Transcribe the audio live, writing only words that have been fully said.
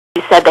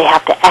you said, they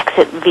have to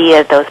exit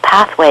via those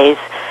pathways,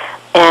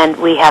 and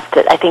we have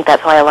to, I think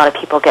that's why a lot of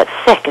people get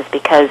sick, is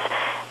because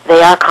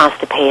they are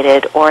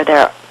constipated, or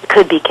there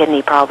could be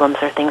kidney problems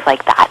or things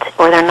like that,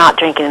 or they're not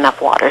drinking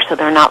enough water, so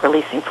they're not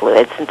releasing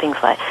fluids and things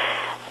like,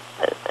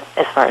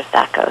 as far as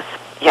that goes.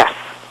 Yes,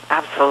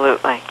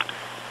 absolutely.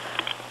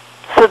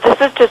 So this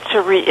is just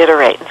to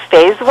reiterate. In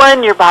phase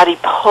 1, your body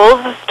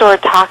pulls the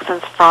stored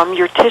toxins from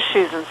your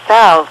tissues and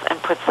cells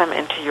and puts them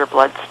into your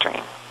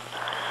bloodstream.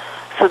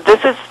 So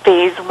this is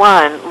phase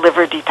 1,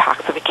 liver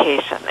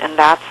detoxification, and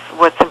that's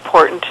what's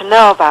important to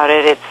know about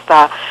it.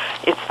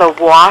 It's the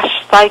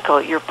wash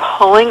cycle. You're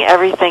pulling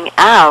everything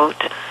out.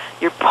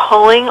 You're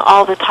pulling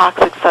all the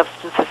toxic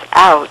substances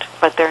out,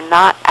 but they're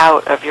not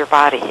out of your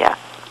body yet.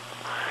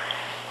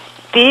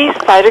 These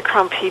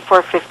cytochrome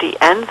P450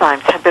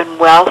 enzymes have been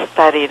well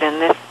studied,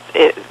 and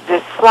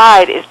this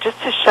slide is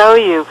just to show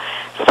you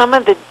some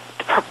of the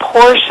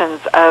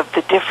proportions of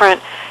the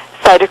different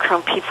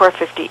cytochrome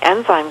P450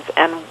 enzymes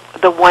and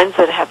the ones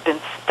that have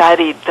been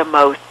studied the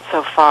most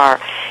so far.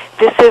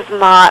 This is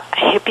not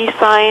hippie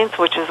science,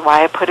 which is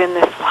why I put in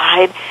this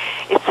slide.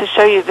 It's to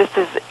show you this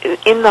is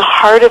in the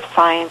heart of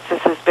science.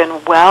 This has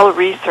been well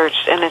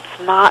researched, and it's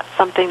not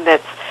something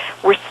that's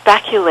we're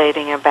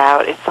speculating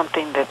about. It's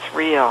something that's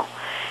real.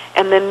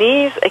 And then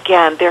these,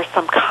 again, there's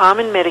some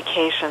common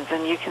medications,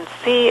 and you can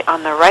see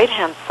on the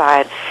right-hand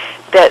side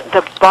that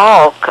the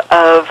bulk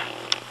of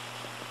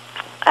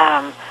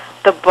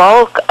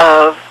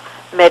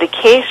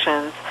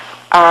medications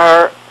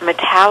are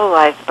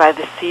metabolized by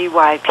the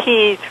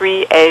CYP,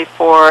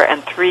 3A4,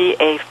 and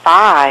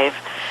 3A5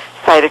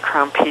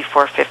 cytochrome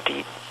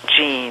P450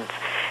 genes.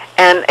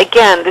 And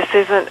again, this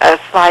isn't a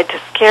slide to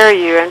scare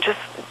you. I'm just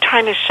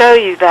trying to show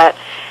you that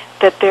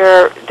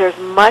there's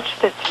much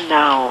that's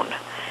known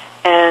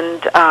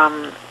and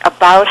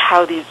about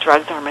how these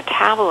drugs are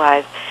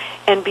metabolized.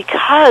 And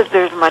because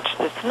there's much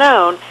that's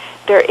known,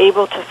 they're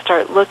able to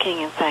start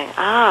looking and saying,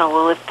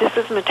 well, if this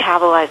is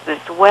metabolized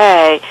this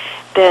way,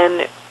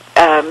 then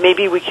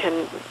maybe we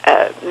can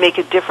make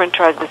a different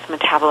drug that's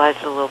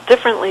metabolized a little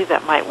differently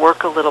that might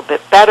work a little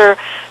bit better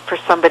for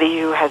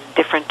somebody who has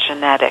different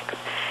genetics.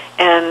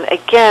 And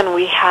again,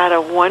 we had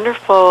a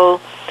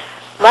wonderful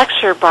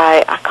lecture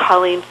by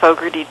Colleen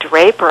Fogarty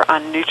Draper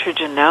on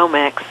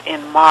nutrigenomics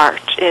in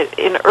March.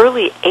 In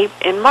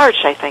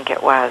March, I think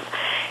it was.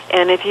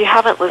 And if you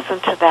haven't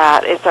listened to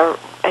that,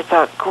 it's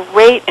a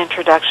great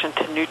introduction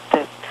to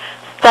the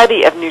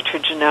study of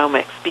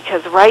nutrigenomics,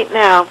 because right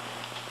now,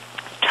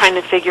 trying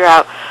to figure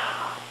out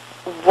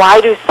why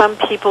do some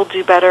people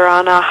do better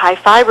on a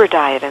high-fiber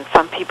diet, and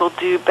some people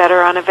do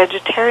better on a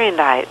vegetarian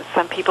diet, and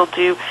some people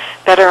do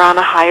better on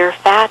a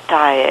higher-fat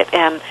diet.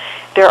 And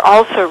they're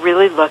also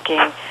really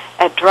looking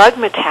at drug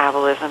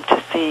metabolism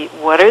to see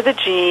what are the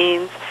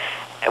genes,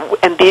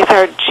 and these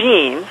are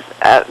genes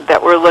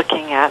that we're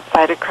looking at,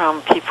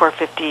 cytochrome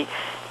P450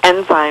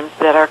 enzymes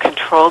that are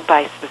controlled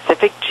by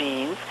specific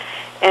genes,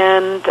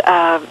 and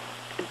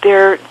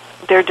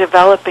they're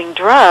developing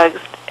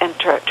drugs and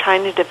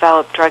trying to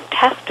develop drug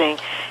testing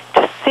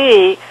to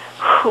see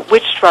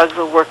which drugs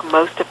will work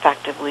most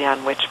effectively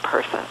on which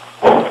person.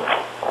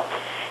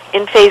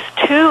 In phase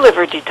 2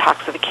 liver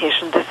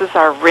detoxification, this is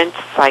our rinse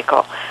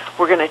cycle.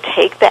 We're going to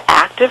take the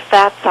active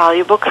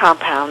fat-soluble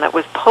compound that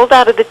was pulled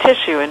out of the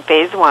tissue in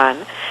phase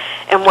 1,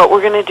 and what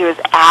we're going to do is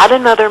add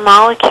another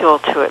molecule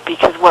to it,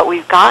 because what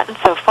we've gotten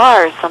so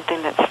far is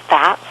something that's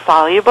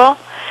fat-soluble,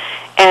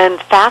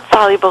 and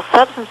fat-soluble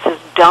substances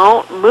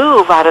don't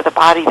move out of the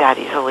body that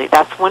easily.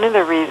 That's one of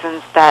the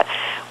reasons that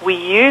we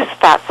use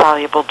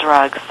fat-soluble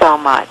drugs so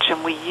much,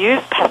 and we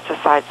use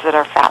pesticides that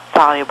are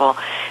fat-soluble,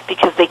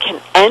 because they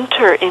can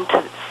enter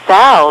into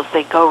cells.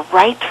 They go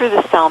right through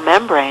the cell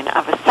membrane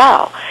of a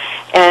cell,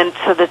 and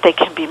so that they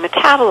can be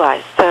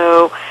metabolized.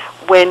 So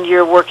when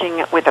you're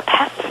working with a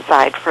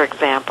pesticide, for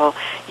example,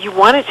 you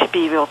want it to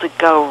be able to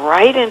go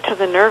right into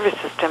the nervous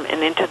system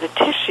and into the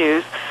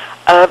tissues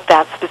of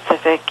that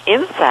specific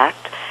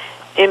insect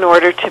in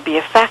order to be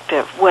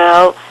effective.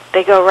 Well,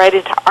 they go right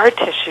into our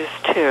tissues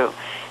too.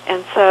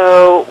 And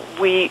so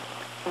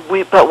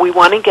but we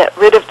want to get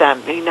rid of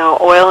them. You know,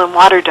 oil and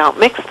water don't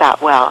mix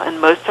that well,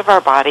 and most of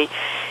our body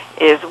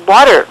is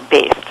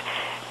water-based.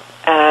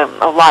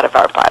 A lot of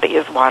our body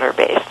is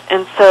water-based.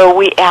 And so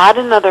we add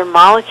another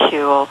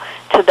molecule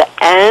to the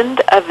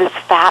end of this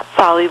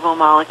fat-soluble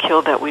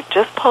molecule that we've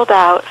just pulled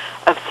out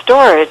of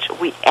storage.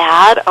 We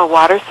add a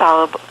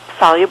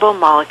water-soluble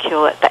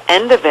molecule at the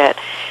end of it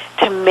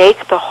to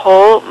make the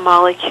whole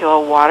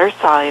molecule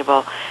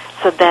water-soluble,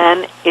 so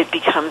then it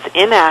becomes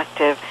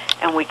inactive,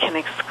 and we can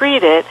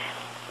excrete it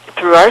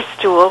through our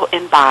stool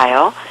in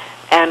bile,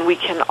 and we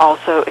can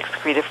also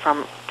excrete it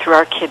through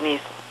our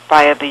kidneys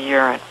via the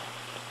urine.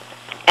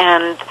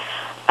 And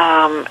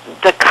some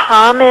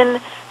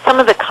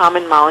of the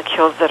common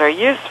molecules that are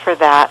used for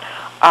that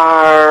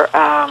are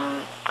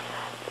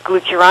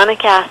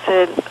glucuronic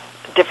acid,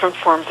 different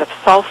forms of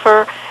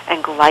sulfur,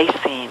 and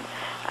glycine.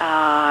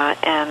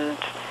 And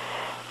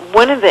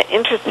one of the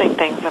interesting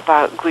things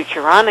about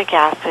glucuronic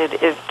acid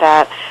is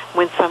that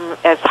when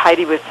as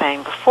Heidi was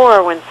saying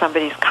before, when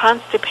somebody's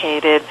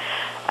constipated,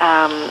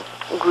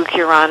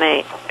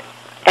 glucuronate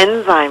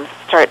enzymes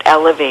start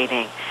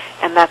elevating,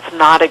 and that's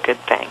not a good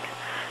thing.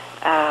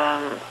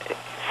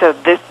 So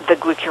the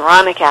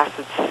glucuronic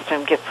acid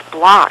system gets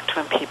blocked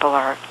when people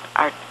are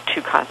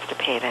too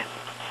constipated.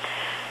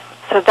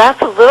 So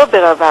that's a little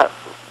bit about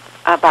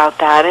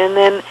that. And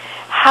then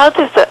how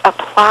this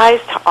applies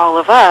to all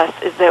of us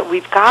is that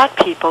we've got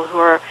people who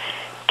are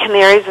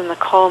canaries in the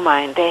coal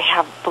mine. They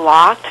have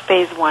blocked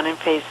phase 1 and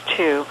phase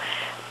 2.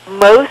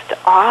 Most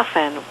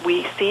often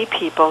we see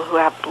people who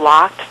have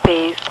blocked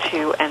phase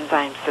 2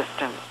 enzyme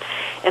systems.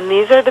 And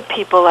these are the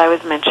people I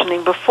was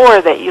mentioning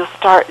before that you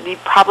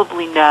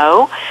probably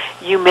know.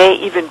 You may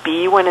even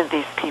be one of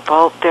these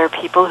people. There are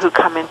people who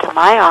come into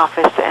my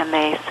office and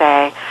they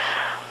say,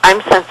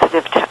 I'm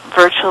sensitive to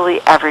virtually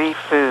every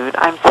food.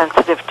 I'm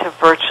sensitive to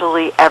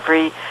virtually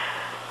every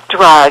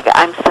drug.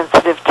 I'm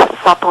sensitive to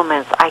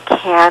supplements. I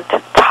can't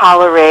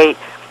tolerate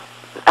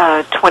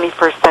a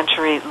 21st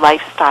century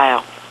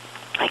lifestyle.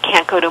 I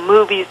can't go to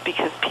movies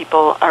because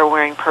people are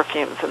wearing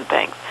perfumes and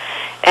things.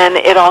 And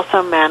it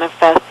also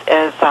manifests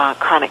as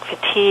chronic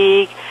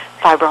fatigue,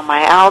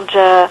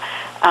 fibromyalgia,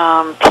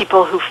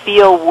 people who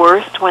feel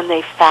worst when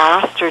they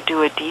fast or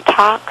do a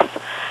detox.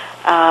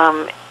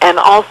 And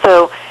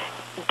also,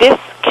 this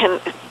can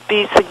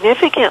be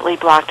significantly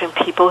blocked in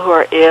people who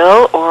are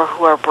ill or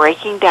who are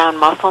breaking down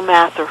muscle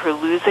mass or who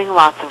are losing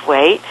lots of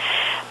weight.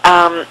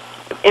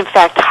 In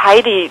fact,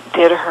 Heidi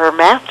did her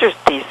master's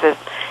thesis,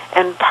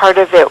 and part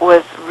of it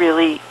was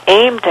really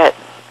aimed at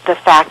the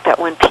fact that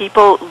when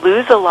people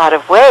lose a lot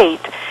of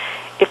weight,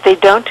 if they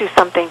don't do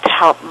something to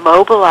help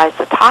mobilize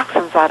the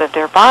toxins out of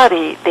their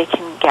body, they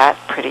can get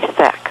pretty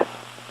sick.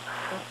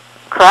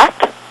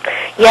 Correct?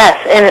 Yes,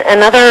 and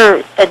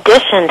another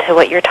addition to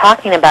what you're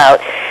talking about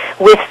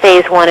with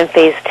phase 1 and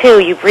phase 2,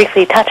 you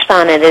briefly touched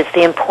on it, is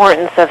the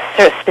importance of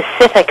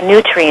specific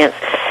nutrients.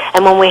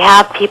 And when we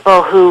have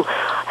people who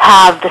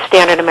have the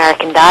standard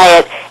American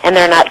diet and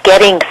they're not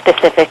getting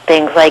specific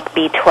things like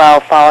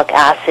B12, folic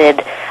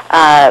acid,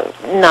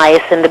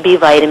 niacin, the B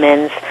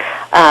vitamins,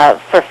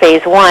 for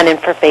phase 1, and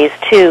for phase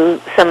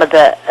 2, some of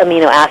the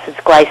amino acids,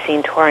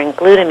 glycine, taurine,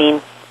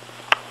 glutamine,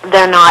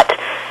 they're not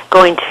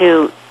going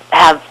to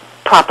have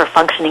proper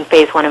functioning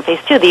phase 1 and phase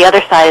 2. The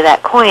other side of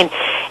that coin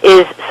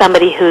is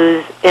somebody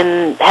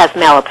has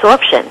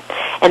malabsorption,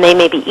 and they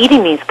may be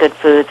eating these good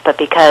foods, but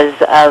because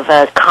of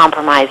a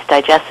compromised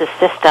digestive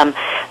system,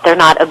 they're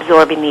not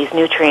absorbing these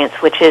nutrients,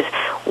 which is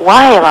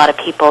why a lot of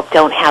people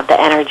don't have the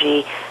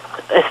energy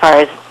as far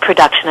as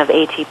production of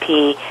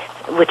ATP,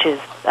 which is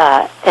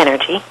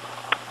energy,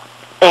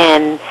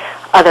 and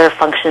other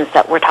functions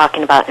that we're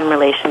talking about in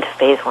relation to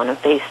phase 1 and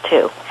phase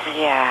 2.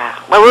 Yeah.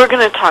 Well, we're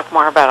going to talk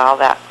more about all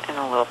that in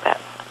a little bit.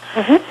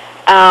 Mm-hmm.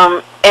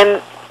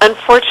 And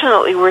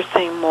unfortunately, we're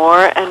seeing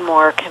more and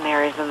more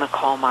canaries in the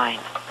coal mine.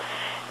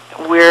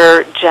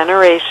 We're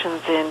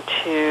generations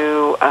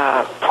into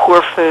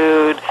poor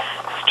food,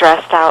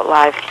 stressed out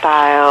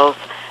lifestyles,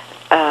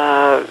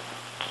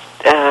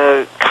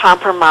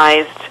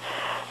 compromised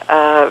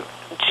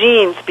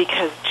genes,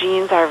 because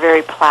genes are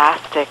very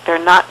plastic.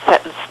 They're not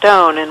set in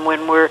stone, and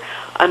when we're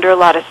under a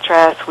lot of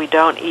stress, we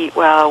don't eat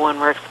well, when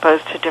we're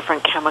exposed to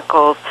different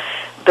chemicals,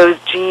 those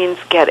genes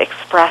get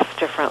expressed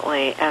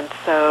differently. And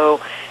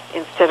so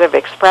instead of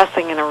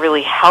expressing in a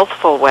really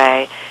healthful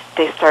way,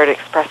 they start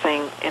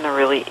expressing in a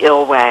really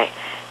ill way,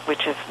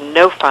 which is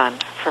no fun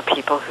for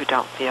people who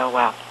don't feel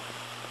well.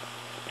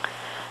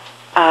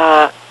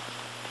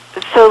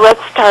 So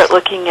let's start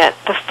looking at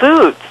the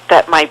foods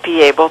that might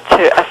be able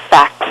to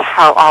affect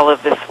how all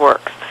of this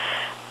works.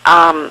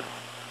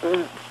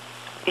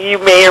 You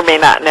may or may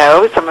not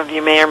know, some of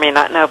you may or may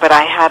not know, but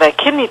I had a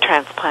kidney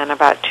transplant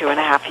about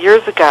 2.5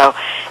 years ago,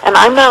 and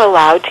I'm not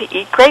allowed to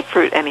eat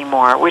grapefruit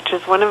anymore, which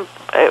is one of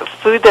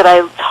food that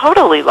I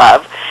totally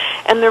love.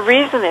 And the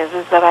reason is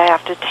that I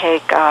have to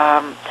take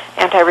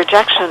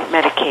anti-rejection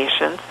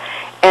medications,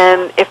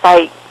 and if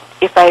I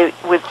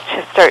was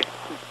to start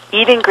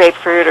eating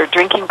grapefruit or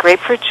drinking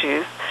grapefruit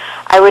juice,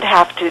 I would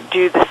have to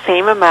do the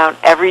same amount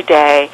every day